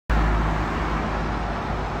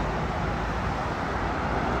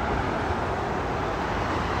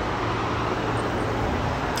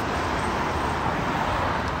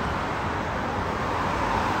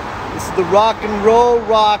is the Rock and Roll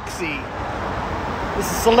Roxy.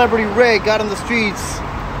 This is Celebrity Ray, got on the streets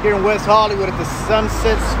here in West Hollywood at the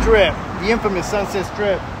Sunset Strip, the infamous Sunset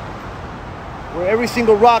Strip, where every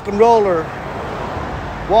single rock and roller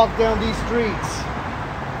walked down these streets,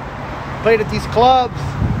 played at these clubs,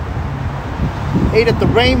 ate at the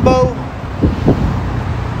Rainbow,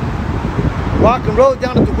 rock and roll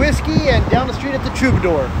down at the Whiskey, and down the street at the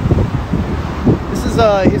Troubadour. This is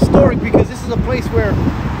historic because this is a place where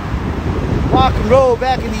rock and roll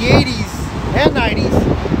back in the 80s and 90s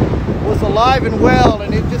was alive and well,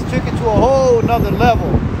 and it just took it to a whole nother level.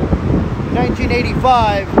 In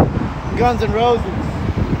 1985, Guns N' Roses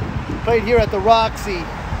played here at the Roxy.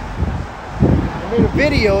 They made a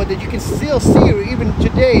video that you can still see even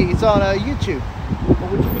today. It's on YouTube. But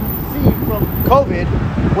what you can see from COVID,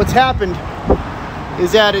 what's happened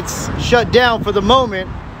is that it's shut down for the moment.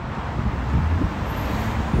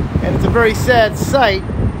 And it's a very sad sight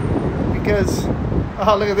because,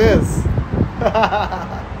 oh, look at this.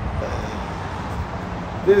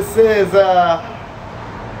 This is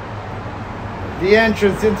the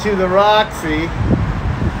entrance into the Roxy.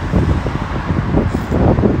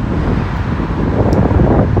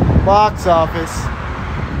 Box office,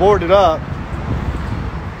 boarded up.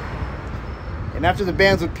 And after the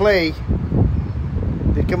bands would play,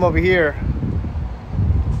 they'd come over here.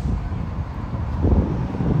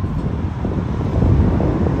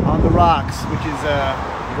 On the rocks, which is the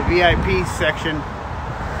VIP section,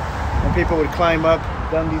 and people would climb up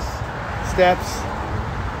down these steps.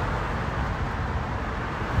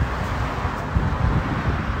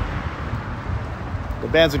 The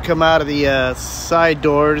bands would come out of the side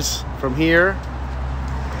doors from here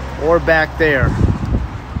or back there.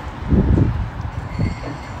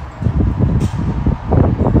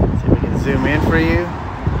 See if we can zoom in for you.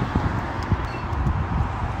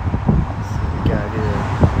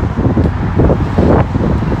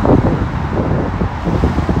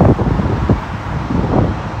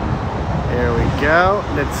 Go.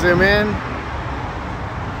 Let's zoom in.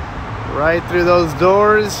 Right through those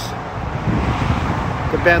doors.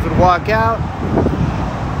 The bands would walk out.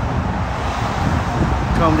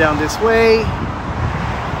 Come down this way.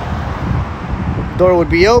 The door would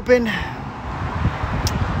be open.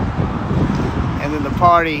 And then the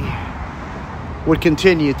party would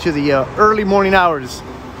continue to the early morning hours.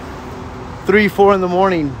 3, 4 in the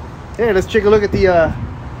morning. Hey, let's take a look at the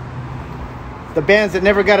bands that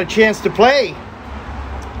never got a chance to play.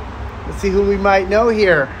 Let's see who we might know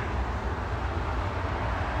here.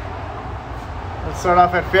 Let's start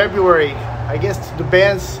off at February. I guess the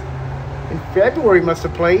bands in February must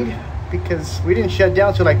have played because we didn't shut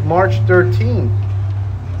down till like March 13.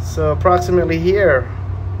 So approximately here.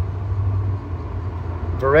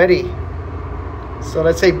 Veretti. So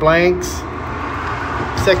let's say Blanks,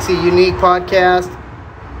 Sexy Unique Podcast,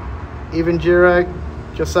 Even Jira,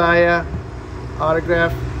 Josiah,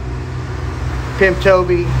 Autograph, Pimp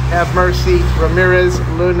Toby, Have Mercy, Ramirez,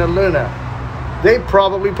 Luna. They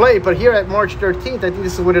probably played, but here at March 13th, I think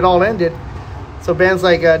this is when it all ended. So bands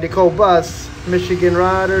like Nicole Bus, Michigan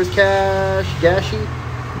Riders, Cash, Gashi,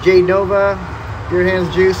 J Nova, Beer Hands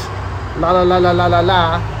Juice, La La La La La La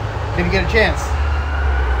La, didn't get a chance.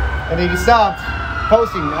 And then he stopped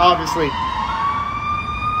posting, obviously.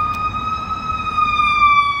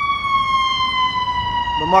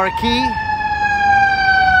 The Marquee.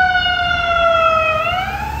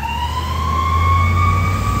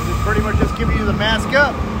 Pretty much just giving you the mask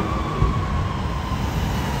up.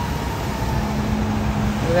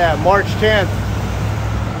 Look at that, March 10th.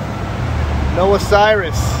 Noah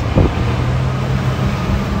Cyrus.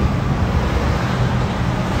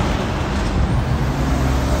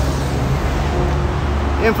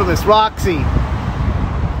 Infamous Roxy.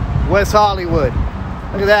 West Hollywood.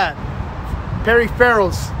 Look at that. Perry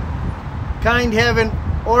Farrell's Kind Heaven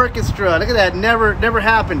Orchestra. Look at that, never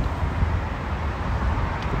happened.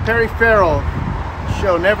 Perry Farrell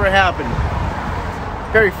show never happened.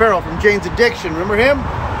 Perry Farrell from Jane's Addiction, remember him?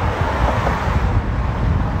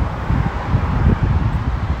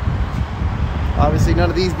 Obviously none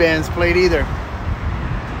of these bands played either.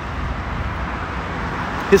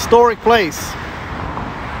 Historic place.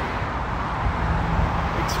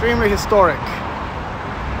 Extremely historic.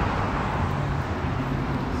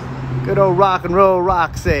 Good old Rock and Roll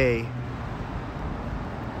Roxy.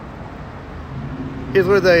 Here's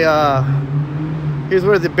where the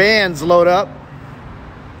bands load up.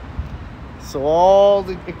 So all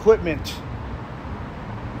the equipment,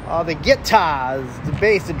 all the guitars, the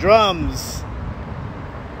bass, the drums,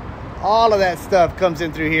 all of that stuff comes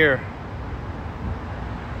in through here.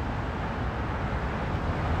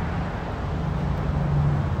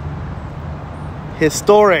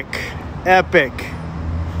 historic, epic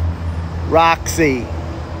Roxy,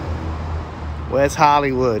 West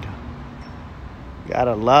Hollywood.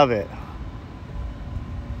 Gotta love it.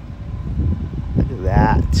 Look at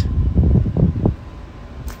that.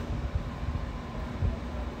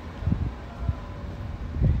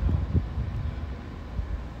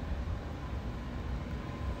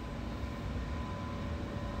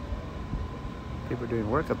 People are doing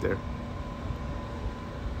work up there.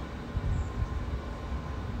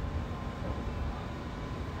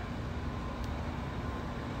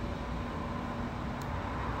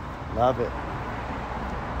 Love it.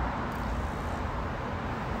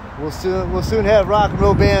 We'll soon have rock and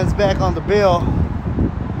roll bands back on the bill.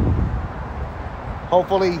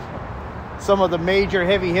 Hopefully some of the major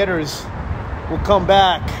heavy hitters will come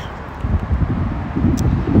back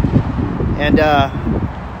and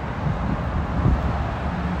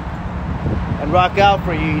rock out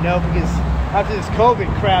for you, know, because after this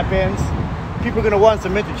COVID crap ends, people are going to want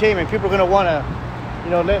some entertainment. People are going to want to, you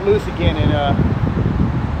know, let loose again and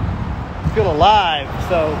feel alive.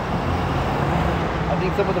 So I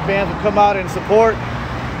think some of the bands will come out and support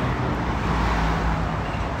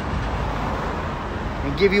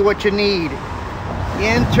and give you what you need.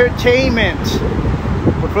 Entertainment.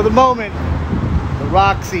 But for the moment, the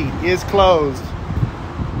Roxy is closed.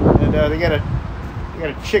 And they got a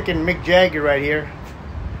chicken Mick Jagger right here.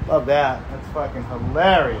 Love that. That's fucking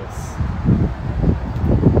hilarious.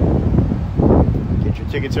 Get your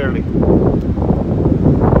tickets early.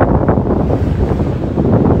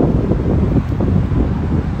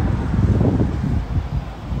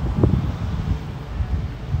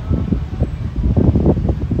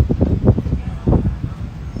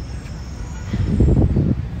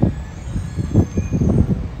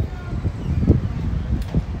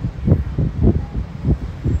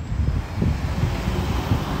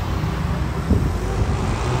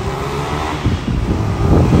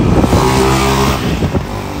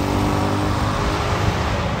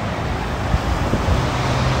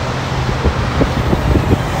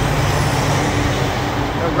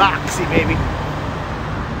 Roxy, baby.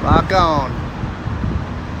 Rock on.